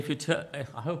If you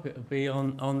I hope it'll be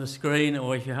on the screen,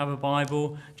 or if you have a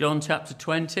Bible, John chapter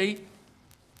 20.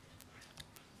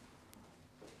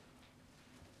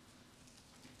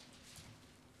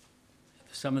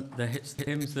 Some of the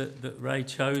hymns that Ray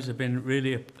chose have been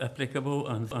really applicable,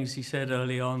 and things he said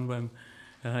early on when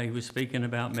he was speaking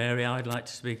about Mary. I'd like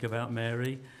to speak about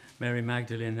Mary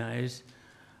Magdalene, that is.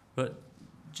 But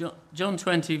John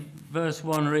 20 verse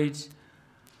 1 reads,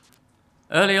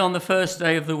 "Early on the first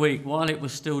day of the week, while it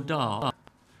was still dark,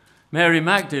 Mary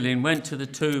Magdalene went to the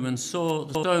tomb and saw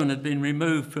the stone had been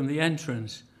removed from the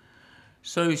entrance.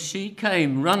 So she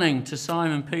came running to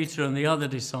Simon Peter and the other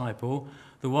disciple,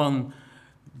 the one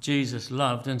Jesus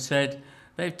loved, and said,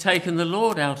 'They've taken the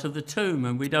Lord out of the tomb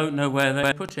and we don't know where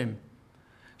they put him.'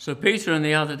 So Peter and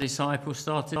the other disciple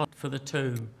started for the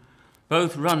tomb,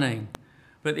 both running,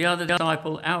 but the other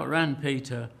disciple outran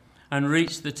Peter and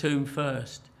reached the tomb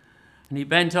first. And he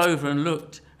bent over and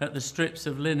looked at the strips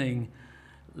of linen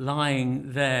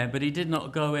lying there, but he did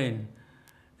not go in.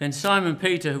 Then Simon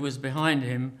Peter, who was behind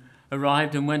him,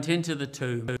 arrived and went into the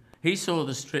tomb. He saw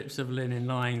the strips of linen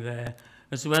lying there,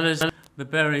 as well as the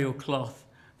burial cloth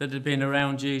that had been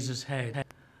around Jesus' head.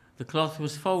 The cloth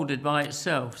was folded by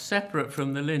itself, separate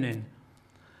from the linen.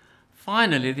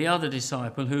 Finally, the other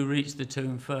disciple, who reached the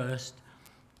tomb first,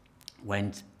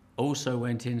 also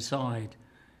went inside.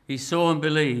 He saw and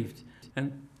believed,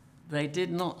 and they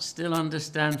did not still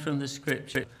understand from the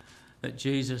scripture that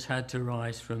Jesus had to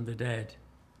rise from the dead.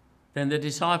 Then the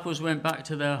disciples went back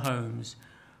to their homes,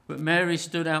 but Mary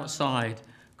stood outside,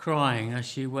 crying as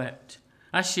she wept.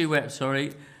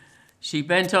 She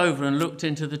bent over and looked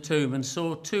into the tomb and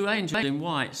saw two angels in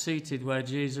white seated where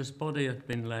Jesus' body had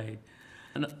been laid,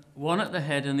 and one at the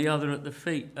head and the other at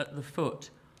the foot.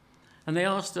 And they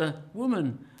asked her,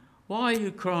 'Woman, why are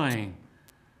you crying?'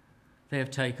 'They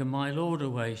have taken my Lord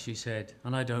away,' she said,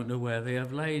 'and I don't know where they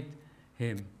have laid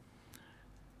him.'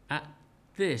 At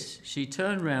this, she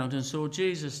turned round and saw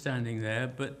Jesus standing there,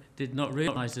 but did not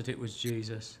realize that it was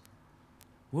Jesus.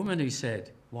 'Woman,' he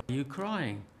said, 'why are you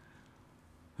crying?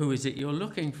 Who is it you're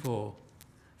looking for?'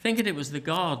 Thinking it was the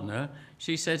gardener,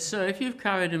 she said, 'Sir, if you've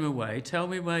carried him away, tell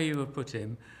me where you have put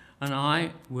him, and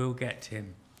I will get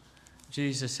him.'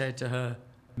 Jesus said to her,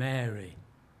 'Mary.'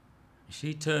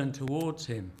 She turned towards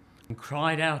him and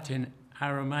cried out in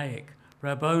Aramaic,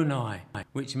 'Rabboni,'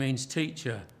 which means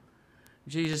teacher.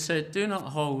 Jesus said, 'Do not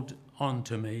hold on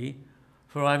to me,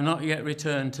 for I have not yet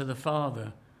returned to the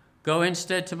Father. Go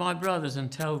instead to my brothers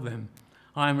and tell them,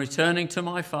 I am returning to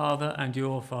my Father and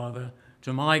your Father,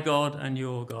 to my God and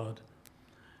your God.'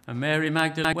 And Mary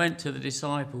Magdalene went to the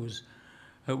disciples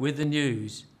with the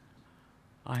news,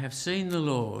 'I have seen the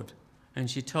Lord,' and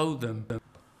she told them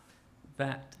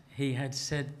that he had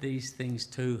said these things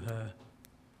to her.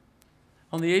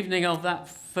 On the evening of that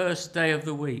first day of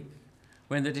the week,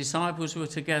 when the disciples were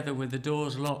together with the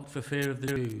doors locked for fear of the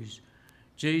Jews,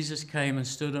 Jesus came and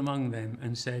stood among them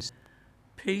and said,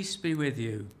 'Peace be with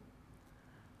you.'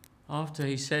 After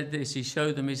he said this, he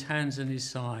showed them his hands and his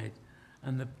side,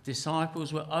 and the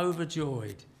disciples were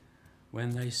overjoyed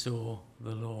when they saw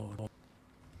the Lord."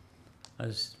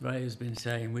 As Ray has been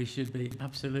saying, we should be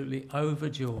absolutely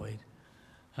overjoyed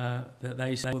that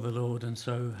they saw the Lord, and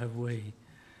so have we.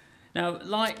 Now,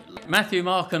 like Matthew,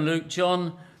 Mark and Luke,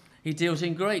 John, he deals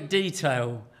in great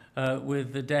detail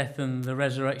with the death and the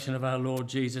resurrection of our Lord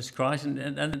Jesus Christ,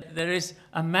 and there is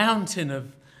a mountain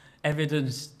of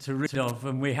evidence to read of,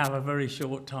 and we have a very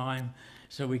short time,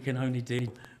 so we can only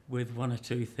deal with one or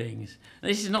two things.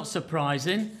 This is not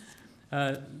surprising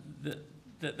that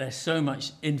there's so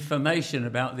much information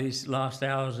about these last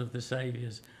hours of the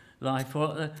Saviour's life.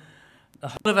 The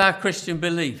whole of our Christian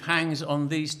belief hangs on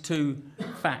these two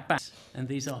facts, and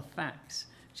these are facts.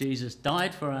 Jesus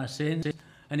died for our sins,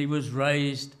 and he was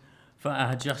raised for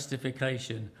our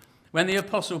justification. When the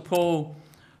Apostle Paul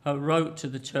wrote to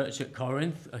the church at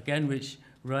Corinth, again, which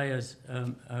Ray has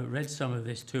read some of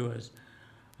this to us,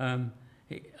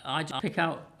 I pick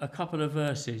out a couple of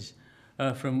verses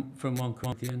from 1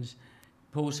 Corinthians.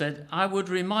 Paul said, "I would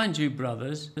remind you,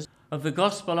 brothers, of the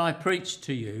gospel I preached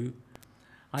to you.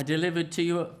 I delivered to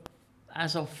you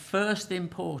as of first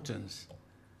importance."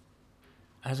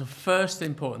 As of first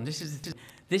importance.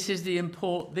 These are the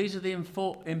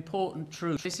important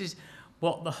truths. This is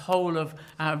what the whole of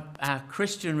our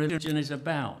Christian religion is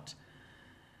about.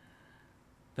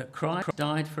 That Christ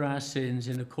died for our sins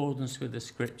in accordance with the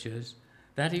Scriptures,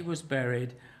 that he was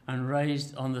buried and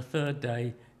raised on the third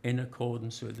day in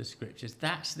accordance with the Scriptures.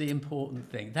 That's the important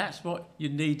thing. That's what you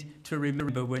need to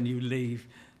remember when you leave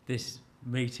this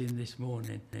meeting this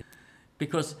morning.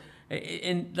 Because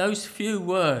in those few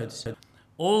words,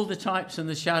 all the types and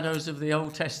the shadows of the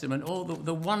Old Testament, all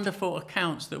the wonderful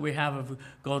accounts that we have of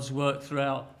God's work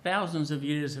throughout thousands of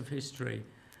years of history,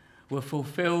 were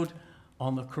fulfilled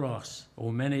on the cross,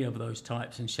 or many of those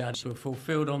types and shadows were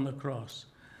fulfilled on the cross.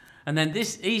 And then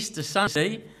this Easter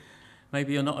Sunday,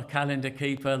 maybe you're not a calendar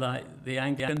keeper like the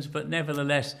Anglicans, but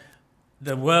nevertheless,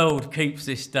 the world keeps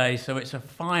this day, so it's a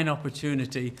fine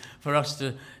opportunity for us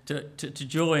to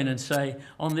join and say,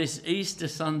 on this Easter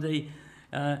Sunday,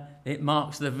 it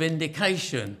marks the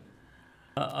vindication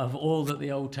of all that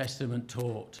the Old Testament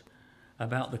taught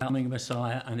about the coming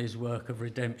Messiah and his work of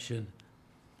redemption.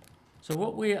 So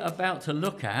what we're about to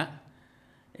look at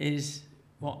is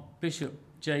what Bishop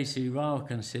J.C. Ryle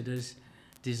considers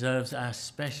deserves our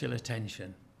special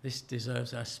attention. This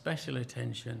deserves our special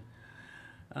attention.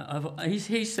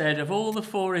 He said, of all the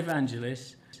four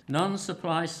evangelists, none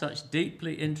supplies such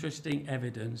deeply interesting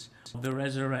evidence of the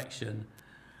resurrection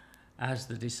as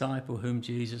the disciple whom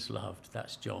Jesus loved.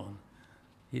 That's John.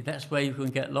 That's where you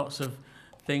can get lots of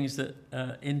things that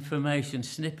information,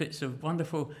 snippets of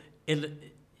wonderful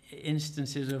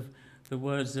instances of the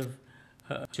words of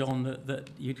John that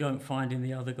you don't find in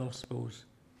the other Gospels.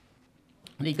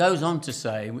 And he goes on to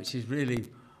say, which is really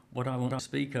what I want to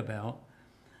speak about,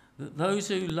 that those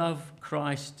who love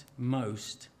Christ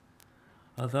most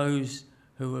are those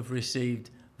who have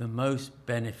received the most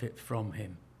benefit from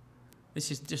him. This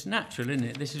is just natural, isn't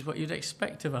it? This is what you'd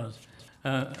expect of us.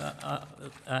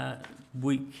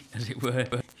 Weak, as it were,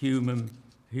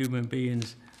 human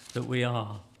beings that we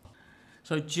are.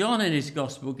 So John in his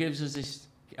Gospel gives us this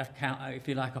account, if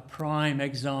you like, a prime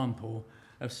example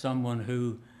of someone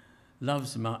who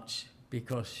loves much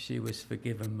because she was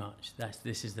forgiven much.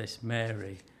 This is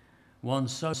Mary, one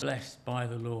so blessed by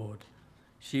the Lord.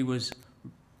 She was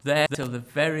there till the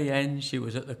very end. She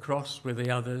was at the cross with the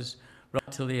others,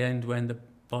 right till the end when the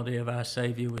body of our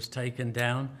Saviour was taken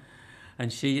down.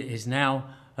 And she is now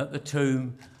at the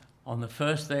tomb on the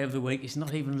first day of the week. It's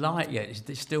not even light yet.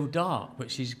 It's still dark,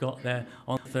 but she's got there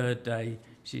on the third day.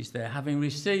 She's there, having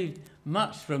received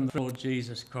much from the Lord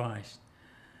Jesus Christ.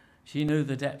 She knew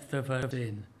the depth of her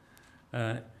sin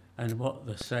and what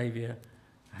the Saviour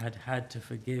had to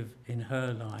forgive in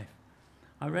her life.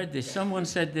 I read this. Someone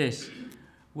said this: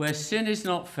 where sin is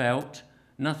not felt,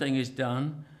 nothing is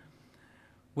done.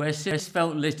 Where sin is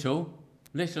felt little,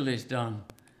 little is done.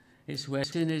 It's where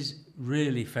sin is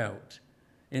really felt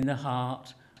in the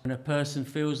heart, when a person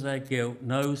feels their guilt,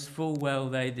 knows full well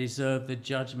they deserve the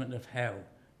judgment of hell.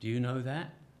 Do you know that?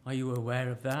 Are you aware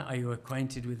of that? Are you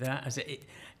acquainted with that? Has it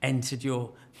entered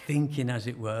your thinking, as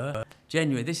it were?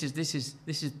 Genuinely, this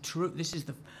is true. This is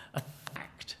a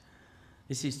fact.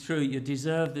 This is true. You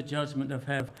deserve the judgment of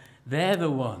hell. They're the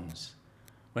ones,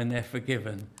 when they're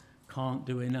forgiven, can't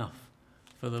do enough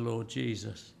for the Lord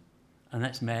Jesus. And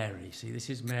that's Mary. See, this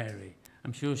is Mary.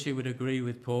 I'm sure she would agree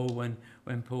with Paul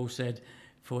when Paul said,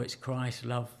 for it's Christ's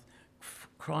love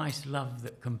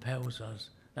that compels us.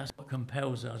 That's what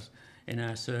compels us in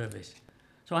our service.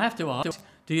 So I have to ask,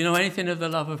 do you know anything of the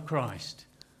love of Christ?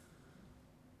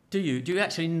 Do you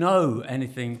actually know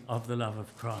anything of the love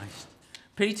of Christ?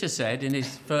 Peter said in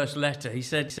his first letter, he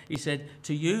said,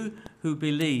 to you who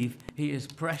believe, he is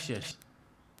precious.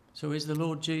 So is the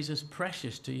Lord Jesus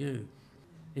precious to you?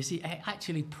 Is he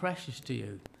actually precious to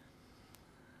you?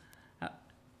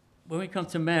 When we come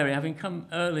to Mary, having come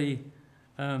early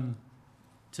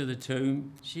to the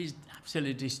tomb, she's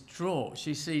absolutely distraught.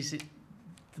 She sees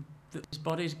his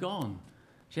body's gone.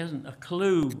 She hasn't a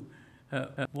clue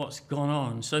what's gone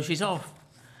on. So she's off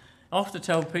to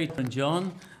tell Peter and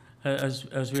John.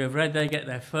 As we have read, they get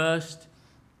there first,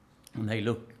 and they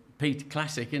look, Peter,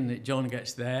 classic, isn't it? John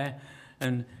gets there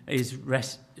and is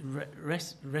reticent,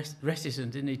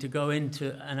 isn't he, to go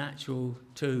into an actual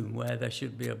tomb where there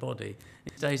should be a body.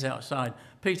 He stays outside.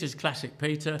 Peter's classic.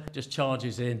 Peter just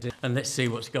charges in and let's see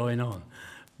what's going on.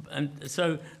 And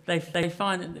so they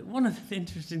find that one of the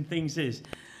interesting things is,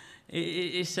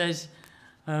 it says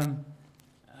that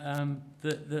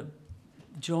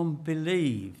John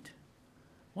believed.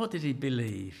 What did he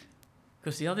believe?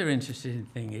 Because the other interesting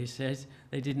thing is, says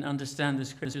they didn't understand the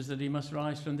scriptures that he must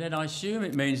rise from the dead. I assume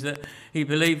it means that he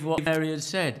believed what Mary had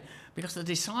said, because the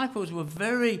disciples were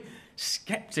very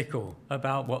sceptical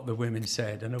about what the women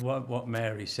said and what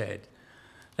Mary said.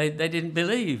 They didn't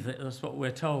believe that. That's what we're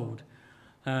told.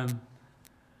 But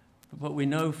we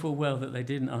know full well that they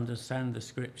didn't understand the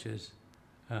scriptures,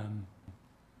 and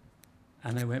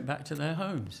they went back to their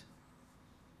homes.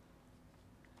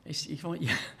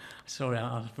 Sorry,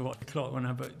 I forgot the clock when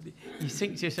but you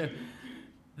think to yourself,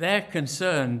 their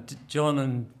concern, John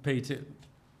and Peter,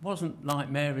 wasn't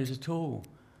like Mary's at all.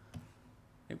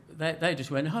 They just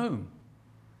went home.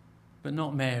 but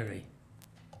not Mary.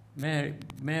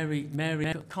 Mary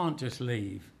can't just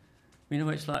leave. You know,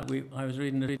 it's like I was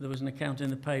reading, there was an account in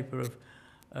the paper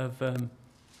of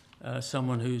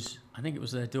someone who's, I think it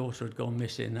was their daughter had gone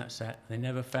missing. That's that. They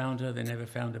never found her. They never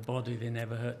found a body. They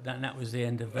never heard that. And that was the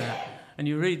end of that. And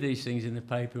you read these things in the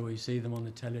paper, or you see them on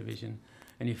the television,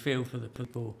 and you feel for the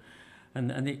people.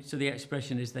 So the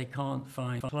expression is they can't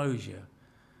find closure,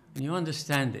 and you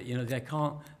understand it. You know, they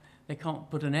can't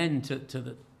put an end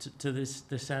to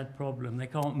the sad problem. They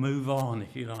can't move on,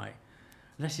 if you like.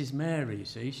 This is Mary, you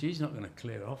see. She's not going to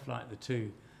clear off like the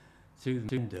two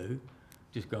do.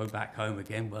 Just go back home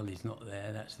again. Well, he's not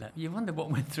there. That's that. You wonder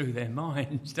what went through their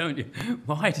minds, don't you?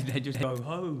 Why did they just go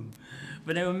home?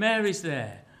 But now Mary's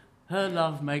there. Her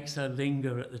love makes her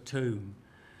linger at the tomb.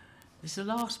 It's the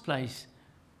last place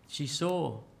she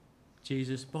saw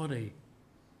Jesus' body.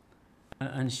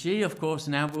 And she, of course,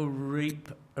 now will reap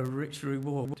a rich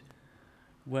reward,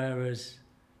 whereas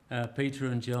Peter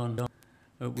and John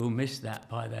will miss that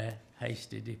by their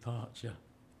hasty departure.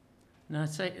 Now,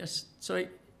 so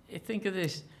think of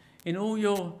this: in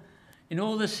all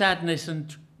the sadness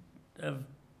of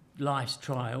life's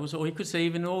trials, or you could say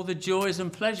even all the joys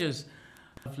and pleasures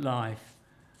of life.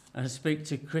 And I speak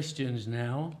to Christians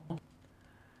now.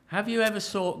 Have you ever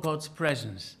sought God's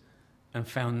presence and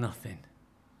found nothing?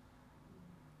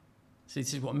 See,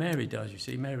 this is what Mary does, you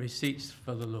see. Mary seeks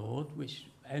for the Lord, which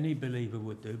any believer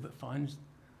would do, but finds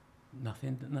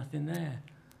nothing there.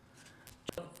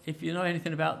 If you know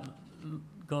anything about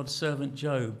God's servant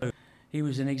Job, he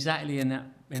was exactly in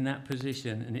that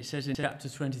position. And it says in chapter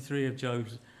 23 of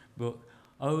Job's book,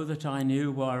 "Oh, that I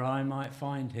knew where I might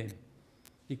find him."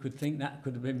 You could think that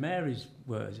could have been Mary's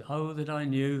words. "Oh, that I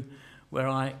knew where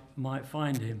I might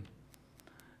find him."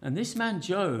 And this man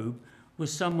Job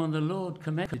was someone the Lord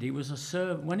commended. He was a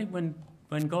servant.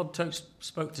 When God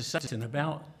spoke to Satan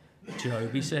about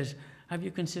Job, he says, "Have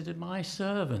you considered my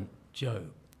servant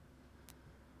Job?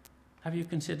 Have you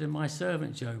considered my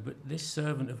servant Job?" But this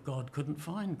servant of God couldn't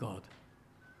find God.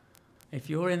 If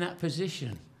you're in that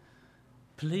position,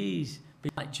 please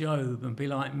be like Job and be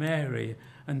like Mary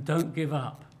and don't give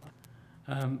up.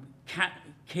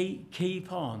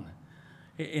 Keep on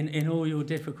in all your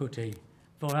difficulty.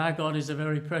 For our God is a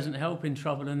very present help in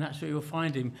trouble, and that's where you'll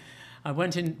find him. I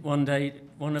went in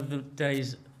one of the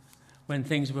days when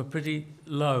things were pretty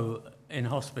low in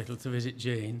hospital to visit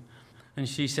Jean. And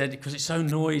she said, because it's so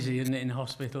noisy in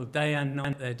hospital, day and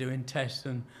night they're doing tests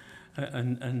and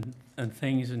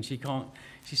things, and she can't.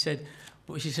 She said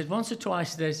once or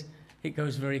twice it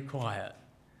goes very quiet.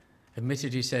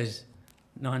 Admittedly, she says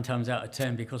 9 times out of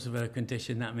 10 because of her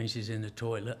condition that means she's in the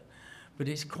toilet, but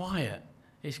it's quiet.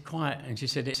 It's quiet, and she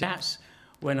said that's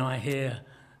when I hear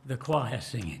the choir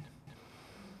singing.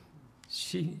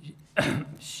 She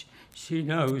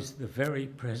knows the very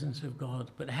presence of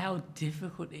God, but how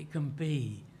difficult it can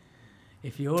be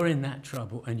if you're in that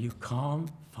trouble and you can't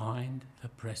find the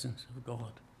presence of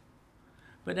God.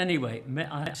 But anyway,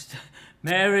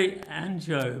 Mary and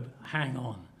Job hang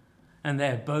on, and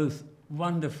they're both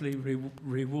wonderfully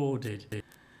rewarded.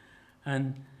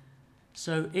 And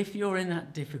so if you're in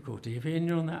that difficulty, if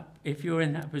you're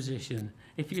in that position,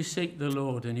 if you seek the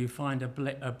Lord and you find a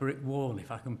brick wall,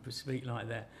 if I can speak like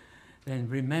that, then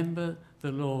remember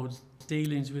the Lord's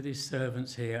dealings with his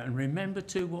servants here, and remember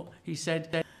too what he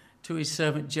said to his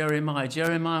servant Jeremiah.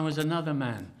 Jeremiah was another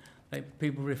man.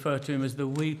 People refer to him as the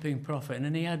weeping prophet,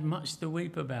 and he had much to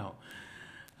weep about.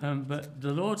 But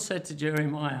the Lord said to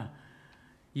Jeremiah,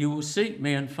 "You will seek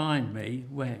me and find me."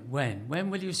 When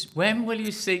will you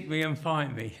seek me and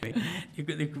find me?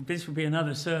 This would be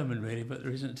another sermon really, but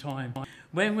there isn't time.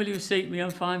 When will you seek me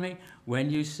and find me? When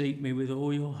you seek me with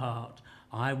all your heart,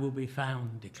 I will be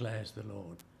found, declares the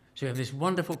Lord. So you have this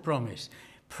wonderful promise.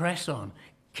 Press on.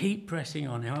 Keep pressing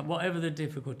on, whatever the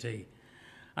difficulty.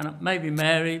 And maybe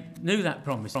Mary knew that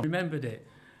promise, remembered it.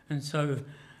 And so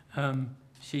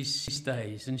she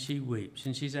stays and she weeps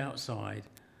and she's outside.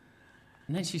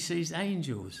 And then she sees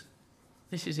angels.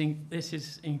 This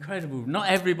is incredible. Not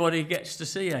everybody gets to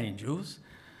see angels.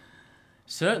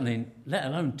 Certainly, let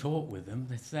alone talk with them.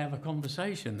 They have a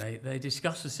conversation. They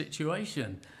discuss the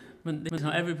situation. But it's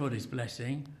not everybody's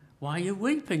blessing. "Why are you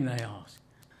weeping?" they ask.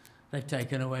 "They've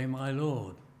taken away my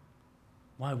Lord."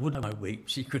 "Why wouldn't I weep?"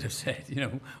 she could have said.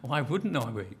 Why wouldn't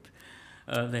I weep?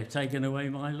 They've taken away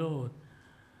my Lord.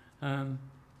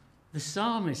 The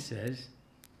psalmist says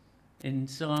in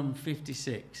Psalm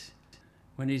 56,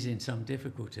 when he's in some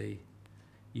difficulty,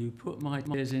 "You put my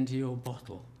tears into your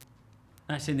bottle."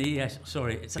 That's in the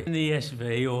it's in the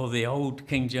ESV or the old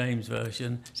King James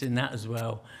version. It's in that as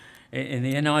well. In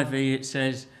the NIV it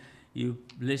says, You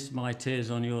list my tears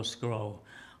on your scroll.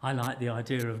 I like the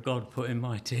idea of God putting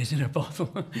my tears in a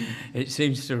bottle. It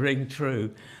seems to ring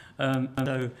true.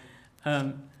 Either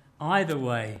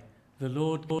way, the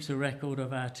Lord keeps a record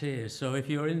of our tears. So if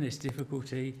you're in this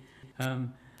difficulty,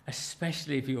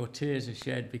 especially if your tears are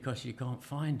shed because you can't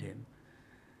find him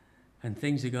and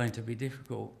things are going to be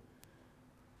difficult,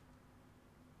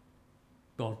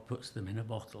 God puts them in a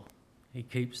bottle. He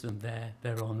keeps them there.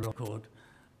 They're on record.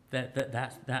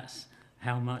 That's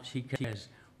how much he cares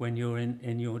when you're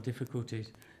in your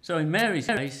difficulties. So in Mary's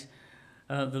case,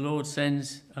 the Lord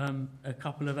sends a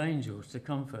couple of angels to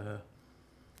comfort her.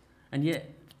 And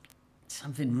yet,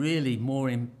 something really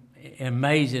more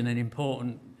amazing and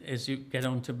important as you get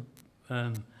on to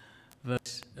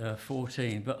verse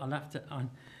 14. But I'll have to...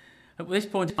 at this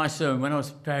point in my sermon, when I was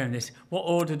preparing this, what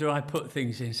order do I put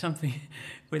things in? Something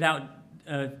without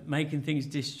making things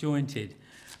disjointed.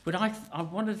 But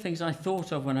one of the things I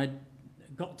thought of when I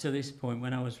got to this point,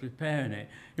 when I was preparing it,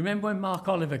 remember when Mark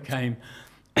Oliver came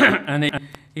and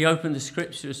he opened the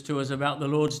scriptures to us about the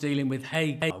Lord's dealing with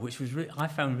Hagar, which was I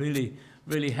found really,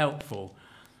 really helpful.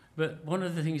 But one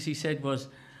of the things he said was,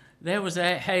 there was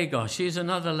Hagar, she's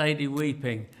another lady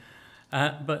weeping.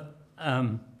 But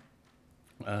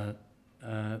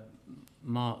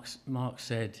Mark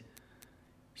said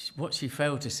what she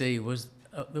failed to see was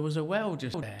there was a well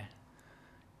just there.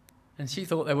 And she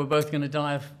thought they were both going to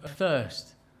die of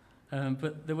thirst.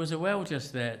 But there was a well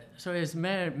just there. So as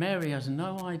Mary has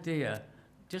no idea,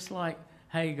 just like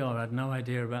Hagar had no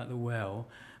idea about the well,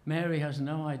 Mary has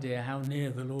no idea how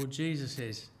near the Lord Jesus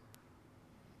is.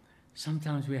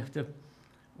 Sometimes we have to,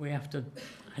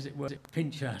 as it were,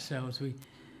 pinch ourselves.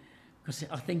 Because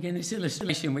I think in this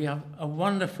illustration we have a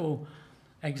wonderful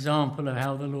example of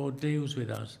how the Lord deals with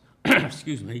us.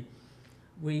 Excuse me.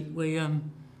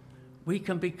 We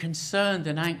can be concerned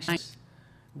and anxious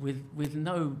with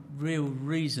no real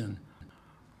reason.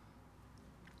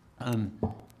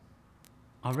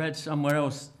 I read somewhere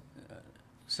else,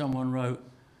 someone wrote,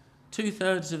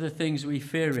 2/3 of the things we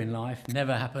fear in life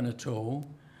never happen at all,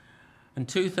 and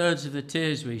 2/3 of the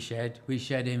tears we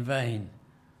shed in vain.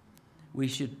 We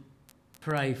should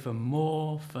pray for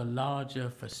more, for larger,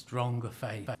 for stronger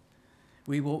faith.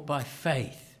 We walk by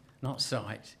faith, not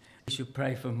sight. We should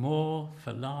pray for more,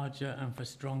 for larger, and for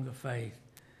stronger faith.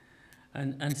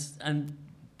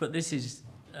 But this is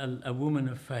a woman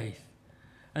of faith,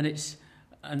 and it's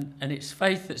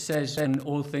faith that says when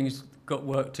all things got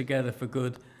worked together for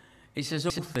good. It says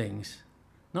all things,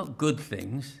 not good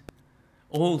things.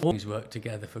 All things work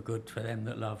together for good for them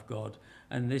that love God,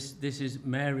 and this is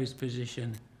Mary's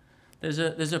position. There's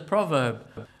a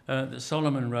proverb that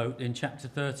Solomon wrote in chapter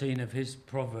 13 of his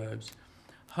Proverbs.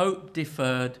 Hope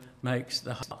deferred makes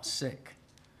the heart sick.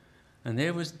 And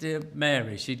there was dear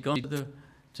Mary. She'd gone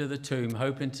to the tomb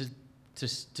hoping to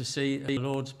see the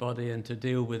Lord's body and to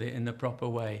deal with it in the proper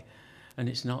way. And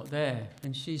it's not there.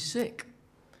 And she's sick.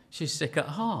 She's sick at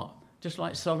heart, just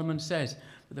like Solomon says.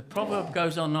 But the proverb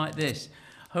goes on like this.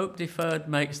 Hope deferred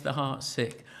makes the heart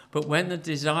sick. But when the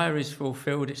desire is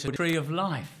fulfilled, it's a tree of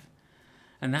life.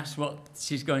 And that's what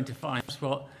she's going to find. That's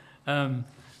what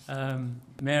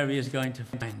Mary is going to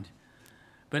find.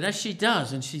 But as she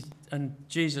does, and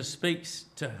Jesus speaks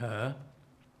to her,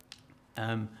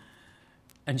 and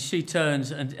she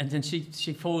turns and then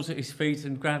she falls at his feet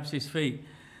and grabs his feet.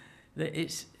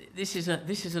 This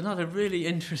is another really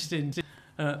interesting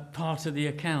part of the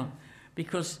account,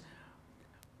 because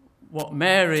what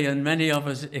Mary and many of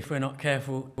us, if we're not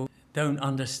careful, don't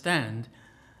understand,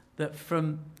 that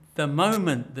from the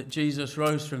moment that Jesus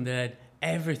rose from the dead,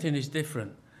 everything is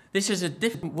different. This is a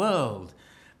different world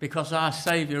because our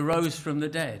Saviour rose from the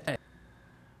dead.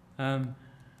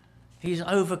 He's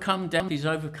overcome death, he's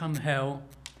overcome hell.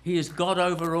 He is God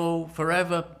over all,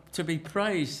 forever to be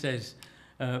praised, says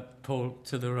Paul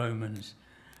to the Romans.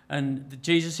 And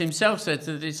Jesus himself said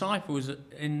to the disciples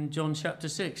in John chapter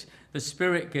 6, the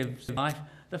Spirit gives life,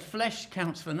 the flesh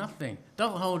counts for nothing.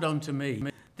 Don't hold on to me.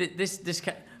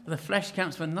 The flesh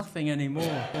counts for nothing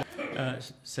anymore,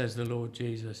 says the Lord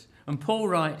Jesus. And Paul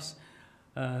writes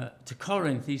to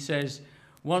Corinth, he says,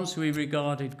 once we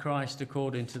regarded Christ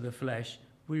according to the flesh,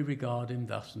 we regard him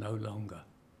thus no longer.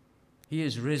 He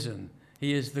is risen.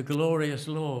 He is the glorious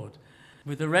Lord.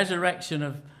 With the resurrection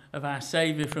of our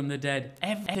Saviour from the dead,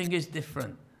 everything is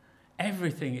different.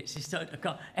 Everything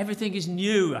is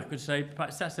new, I could say.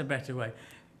 Perhaps that's a better way.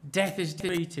 Death is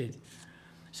defeated.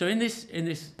 So in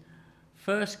this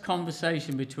first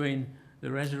conversation between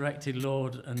the resurrected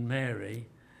Lord and Mary,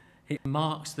 it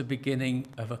marks the beginning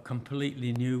of a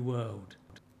completely new world.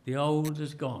 The old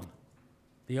is gone.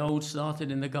 The old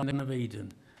started in the Garden of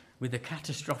Eden with a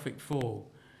catastrophic fall.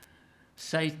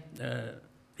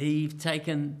 Eve,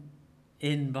 taken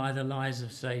in by the lies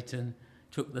of Satan,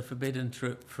 took the forbidden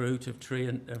fruit of tree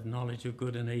of knowledge of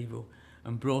good and evil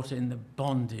and brought in the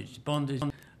bondage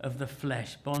of the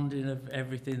flesh, bondage of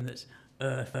everything that's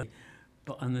earthly.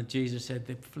 And then Jesus said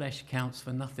the flesh counts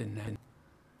for nothing then.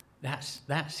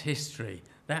 That's history.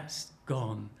 That's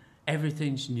gone.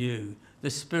 Everything's new. The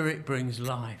Spirit brings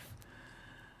life.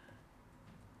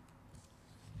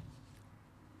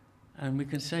 And we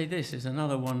can say this is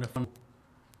another wonderful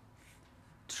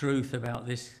truth about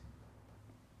this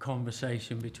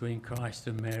conversation between Christ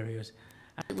and Mary.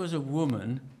 It was a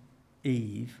woman,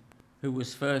 Eve, who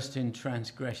was first in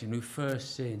transgression, who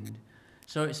first sinned.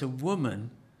 So it's a woman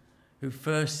who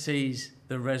first sees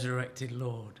the resurrected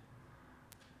Lord.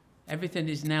 Everything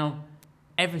is now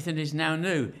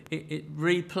new. It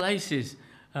replaces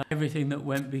everything that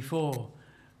went before.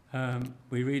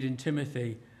 We read in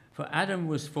Timothy, for Adam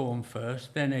was formed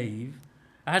first, then Eve.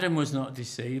 Adam was not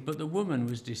deceived, but the woman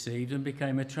was deceived and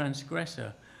became a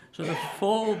transgressor. So the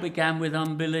fall began with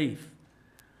unbelief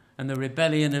and the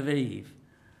rebellion of Eve.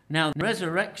 Now,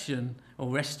 resurrection, or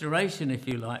restoration, if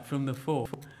you like, from the fall,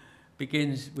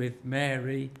 begins with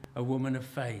Mary, a woman of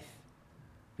faith,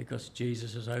 because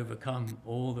Jesus has overcome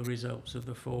all the results of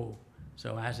the fall.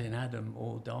 So as in Adam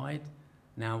all died,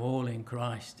 now all in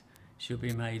Christ shall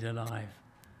be made alive.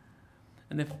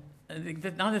 And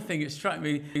another thing that struck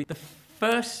me, the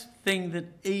first thing that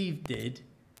Eve did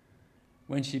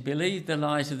when she believed the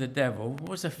lies of the devil, what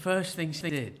was the first thing she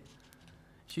did?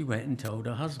 She went and told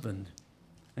her husband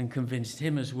and convinced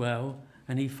him as well,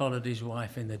 and he followed his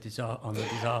wife on the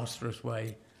disastrous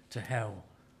way to hell.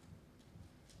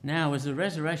 Now, as the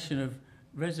restoration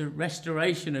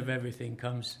of everything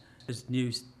comes as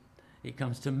news, it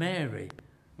comes to Mary.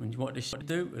 And what does she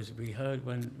do? As we heard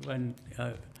when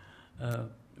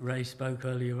Ray spoke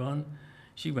earlier on,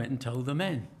 she went and told the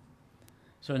men.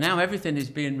 So now everything is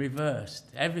being reversed.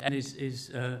 Everything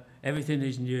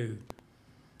is new.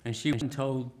 And she was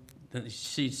told that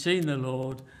she'd seen the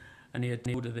Lord and he had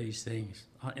need of these things.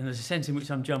 And there's a sense in which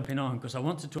I'm jumping on because I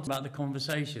want to talk about the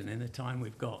conversation in the time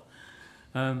we've got.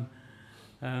 I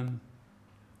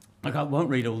won't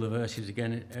read all the verses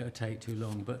again, it'll take too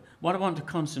long. But what I want to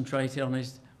concentrate on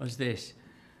is this.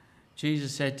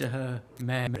 Jesus said to her,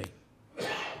 Mary,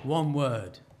 one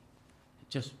word.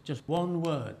 Just one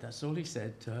word. That's all he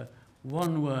said to her.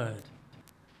 One word.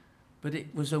 But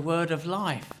it was a word of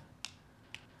life.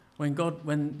 When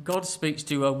God speaks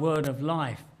to you a word of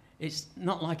life, it's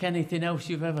not like anything else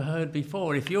you've ever heard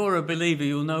before. If you're a believer,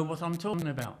 you'll know what I'm talking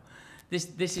about.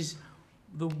 This is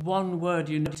the one word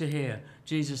you need to hear.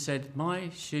 Jesus said, my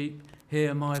sheep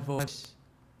hear my voice.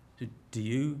 Do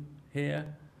you hear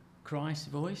Christ's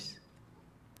voice?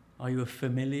 Are you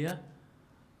familiar,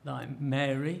 like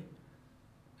Mary,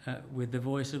 with the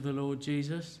voice of the Lord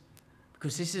Jesus?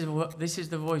 Because this is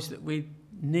the voice that we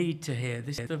need to hear.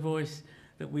 This is the voice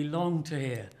that we long to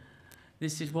hear.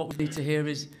 This is what we need to hear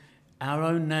is our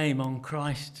own name on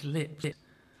Christ's lips.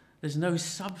 There's no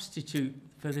substitute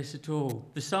for this at all.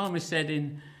 The psalmist said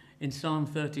in Psalm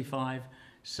 35,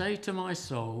 say to my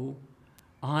soul,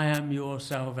 I am your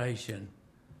salvation.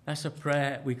 That's a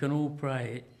prayer, we can all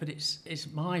pray it, but it's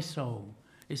my soul.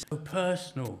 It's so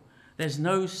personal. There's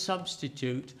no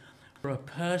substitute for a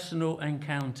personal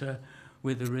encounter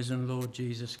with the risen Lord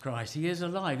Jesus Christ. He is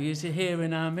alive. He is here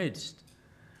in our midst.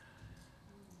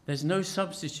 There's no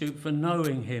substitute for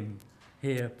knowing him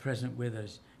here present with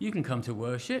us. You can come to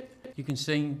worship. You can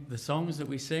sing the songs that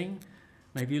we sing.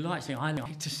 Maybe you like singing. I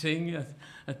like to sing at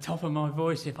the top of my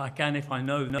voice if I can, if I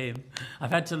know him.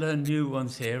 I've had to learn new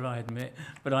ones here, I admit.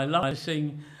 But I love to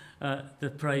sing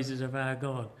the praises of our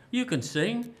God. You can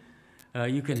sing.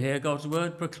 You can hear God's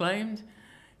word proclaimed.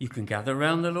 You can gather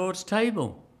around the Lord's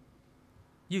table.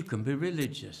 You can be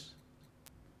religious.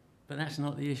 But that's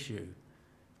not the issue.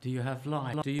 Do you have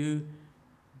life?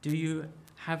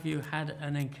 Have you had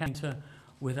an encounter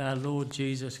with our Lord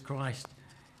Jesus Christ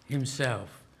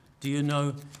himself? Do you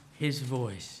know his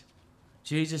voice?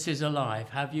 Jesus is alive.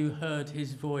 Have you heard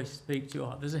his voice speak to your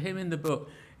heart? There's a hymn in the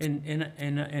book,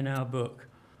 in our book.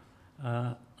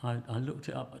 I looked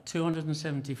it up,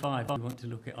 275 if you want to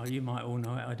look it up. You might all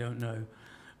know it, I don't know.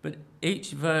 But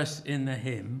each verse in the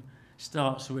hymn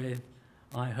starts with,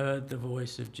 I heard the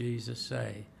voice of Jesus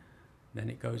say. Then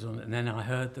it goes on, and then I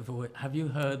heard the voice. Have you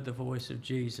heard the voice of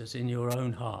Jesus in your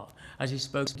own heart as he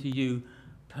spoke to you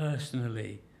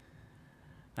personally?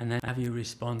 And then have you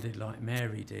responded like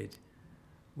Mary did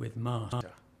with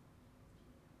Master?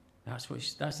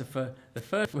 The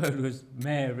first word was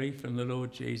Mary from the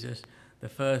Lord Jesus. The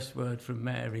first word from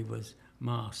Mary was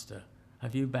Master.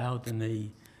 Have you bowed the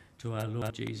knee to our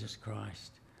Lord Jesus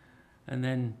Christ? And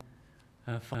then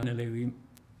finally,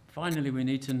 we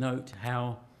need to note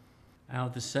how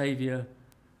the Saviour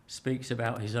speaks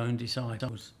about his own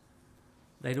disciples.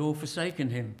 They'd all forsaken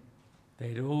him.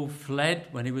 They'd all fled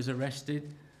when he was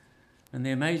arrested. And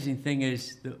the amazing thing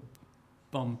is that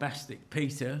bombastic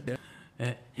Peter,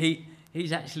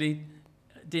 he's actually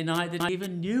denied that he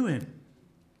even knew him.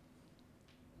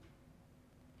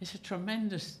 It's a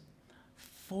tremendous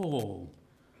fall.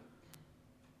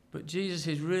 But Jesus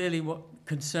is really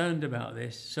concerned about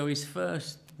this. So his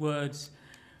first words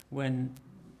when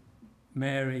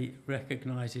Mary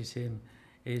recognises him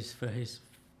is for his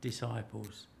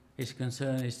disciples. His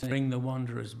concern is to bring the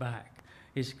wanderers back.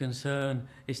 His concern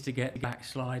is to get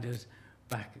backsliders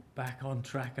back on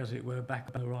track, as it were,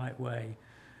 back the right way.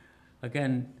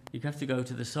 Again, you have to go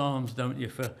to the Psalms, don't you,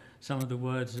 for some of the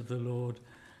words of the Lord,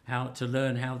 how to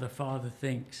learn how the Father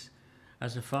thinks.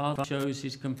 As a father shows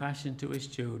his compassion to his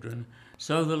children,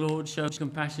 so the Lord shows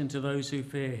compassion to those who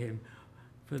fear him.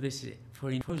 For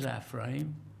he knows our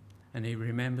frame, and he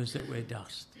remembers that we're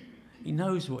dust. He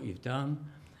knows what you've done.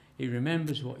 He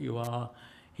remembers what you are.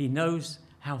 He knows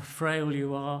how frail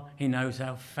you are. He knows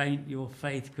how faint your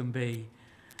faith can be.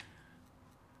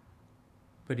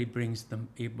 But he brings them.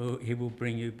 He will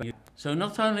bring you back. So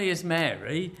not only is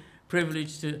Mary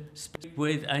privileged to speak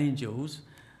with angels,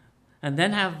 and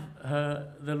then have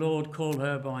the Lord call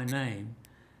her by name,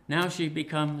 now she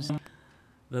becomes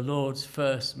the Lord's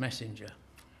first messenger.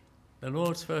 The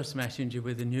Lord's first messenger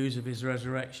with the news of his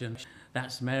resurrection.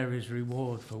 That's Mary's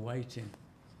reward for waiting.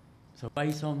 So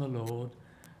wait on the Lord,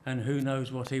 and who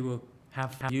knows what he will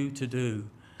have you to do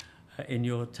in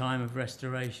your time of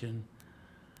restoration.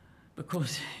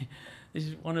 Because this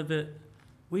is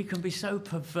we can be so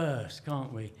perverse,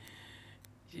 can't we?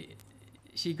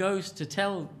 She goes to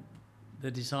tell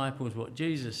the disciples what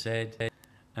Jesus said,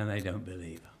 and they don't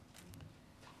believe her.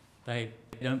 They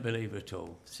don't believe her at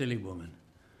all. Silly woman.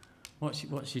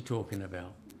 What's she talking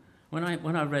about? When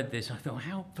I read this, I thought,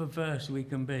 how perverse we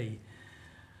can be.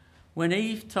 When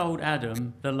Eve told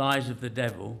Adam the lies of the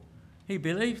devil, he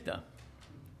believed her,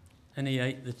 and he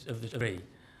ate of the tree.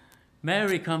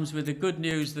 Mary comes with the good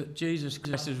news that Jesus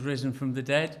Christ has risen from the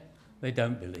dead. They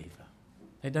don't believe her.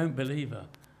 They don't believe her.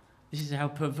 This is how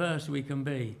perverse we can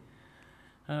be.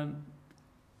 But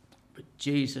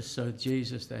Jesus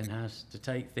then has to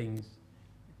take things,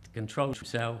 to control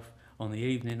himself on the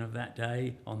evening of that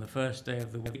day, on the first day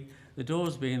of the week. The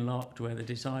doors being locked where the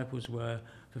disciples were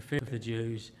for fear of the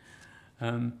Jews.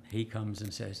 He comes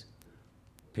and says,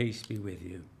 peace be with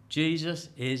you. Jesus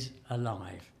is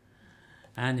alive.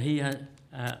 And he has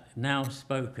now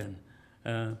spoken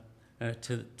to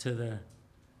the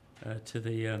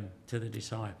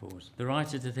disciples. The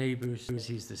writer to the Hebrews says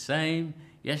he's the same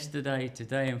yesterday,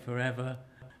 today and forever.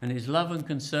 And his love and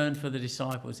concern for the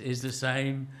disciples is the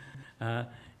same.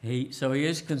 He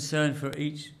is concerned for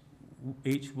each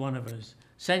one of us.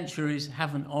 Centuries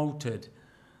haven't altered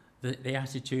the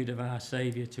attitude of our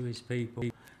Saviour to his people.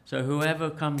 So whoever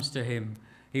comes to him,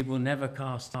 he will never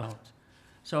cast out.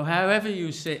 So however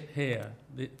you sit here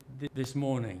this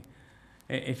morning,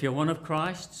 if you're one of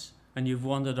Christ's and you've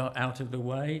wandered out of the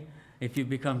way, if you've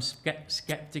become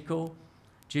sceptical,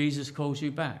 Jesus calls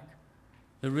you back.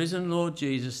 The risen Lord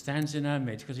Jesus stands in our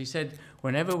midst, because he said,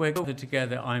 whenever we're gathered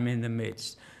together, I'm in the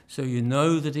midst. So you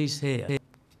know that he's here.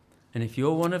 And if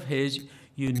you're one of his,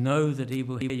 you know that he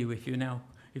will hear you if you now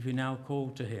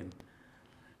call to him.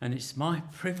 And it's my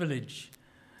privilege,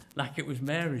 like it was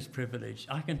Mary's privilege.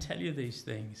 I can tell you these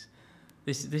things.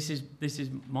 This is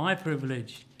my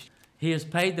privilege. He has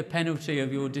paid the penalty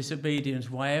of your disobedience,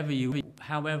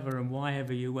 however and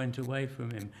whyever you went away from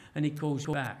him. And he calls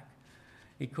you back.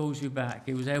 He calls you back.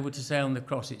 He was able to say on the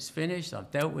cross, it's finished.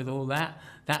 I've dealt with all that.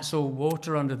 That's all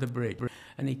water under the bridge.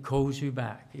 And he calls you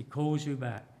back. He calls you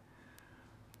back.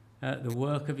 The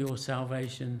work of your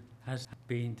salvation has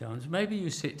been done. So maybe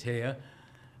you sit here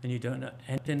and you don't know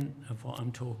anything of what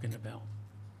I'm talking about.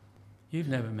 You've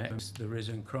never met the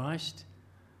risen Christ.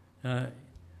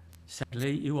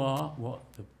 Sadly, you are what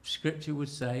the scripture would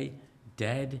say,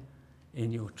 dead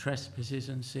in your trespasses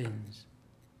and sins.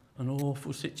 An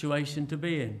awful situation to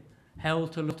be in, hell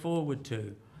to look forward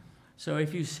to. So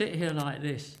if you sit here like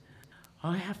this,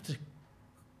 I have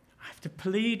to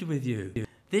plead with you.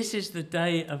 This is the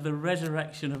day of the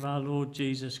resurrection of our Lord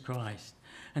Jesus Christ.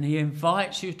 And he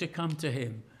invites you to come to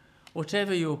him,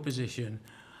 whatever your position,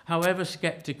 however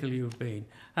sceptical you've been,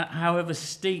 however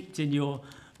steeped in your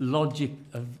logic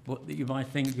of what you might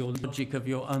think, your logic of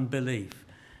your unbelief.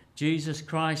 Jesus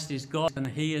Christ is God and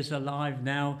he is alive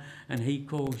now and he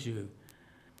calls you.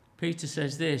 Peter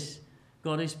says this,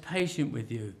 God is patient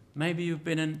with you. Maybe you've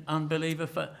been an unbeliever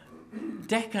for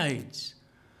decades,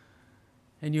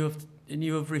 and you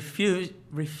have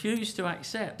refused to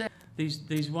accept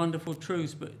these wonderful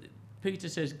truths. But Peter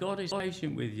says God is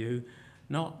patient with you,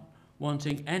 not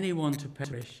wanting anyone to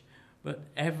perish, but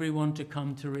everyone to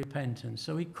come to repentance.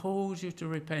 So he calls you to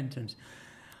repentance.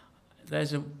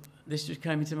 This just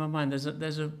came into my mind.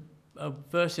 There's a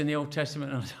verse in the Old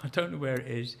Testament, and I don't know where it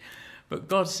is, but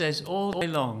God says, all day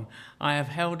long I have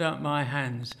held out my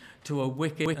hands to a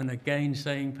wicked and a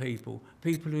gainsaying people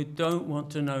who don't want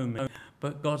to know me.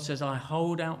 But God says, I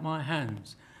hold out my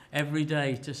hands every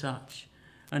day to such.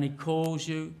 And he calls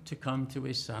you to come to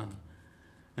his Son.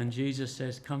 And Jesus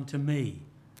says, come to me,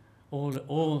 all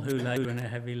who labour and are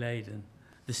heavy laden.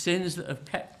 The sins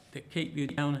that keep you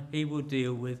down, he will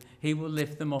deal with. He will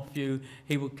lift them off you.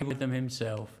 He will kill them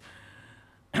himself.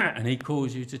 And he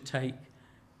calls you to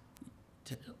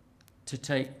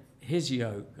take his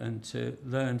yoke and to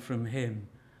learn from him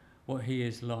what he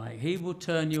is like. He will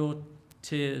turn your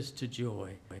tears to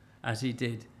joy, as he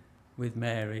did with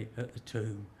Mary at the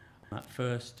tomb on that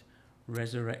first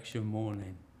resurrection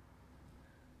morning.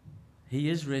 He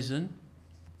is risen,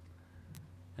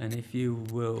 and if you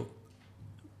will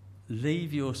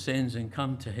leave your sins and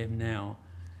come to him now,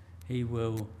 he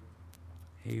will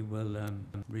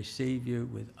receive you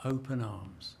with open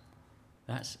arms.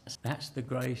 That's the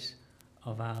grace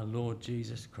of our Lord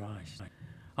Jesus Christ.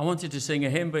 I wanted to sing a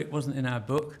hymn, but it wasn't in our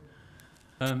book.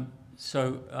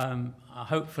 So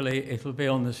hopefully it'll be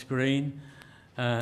on the screen.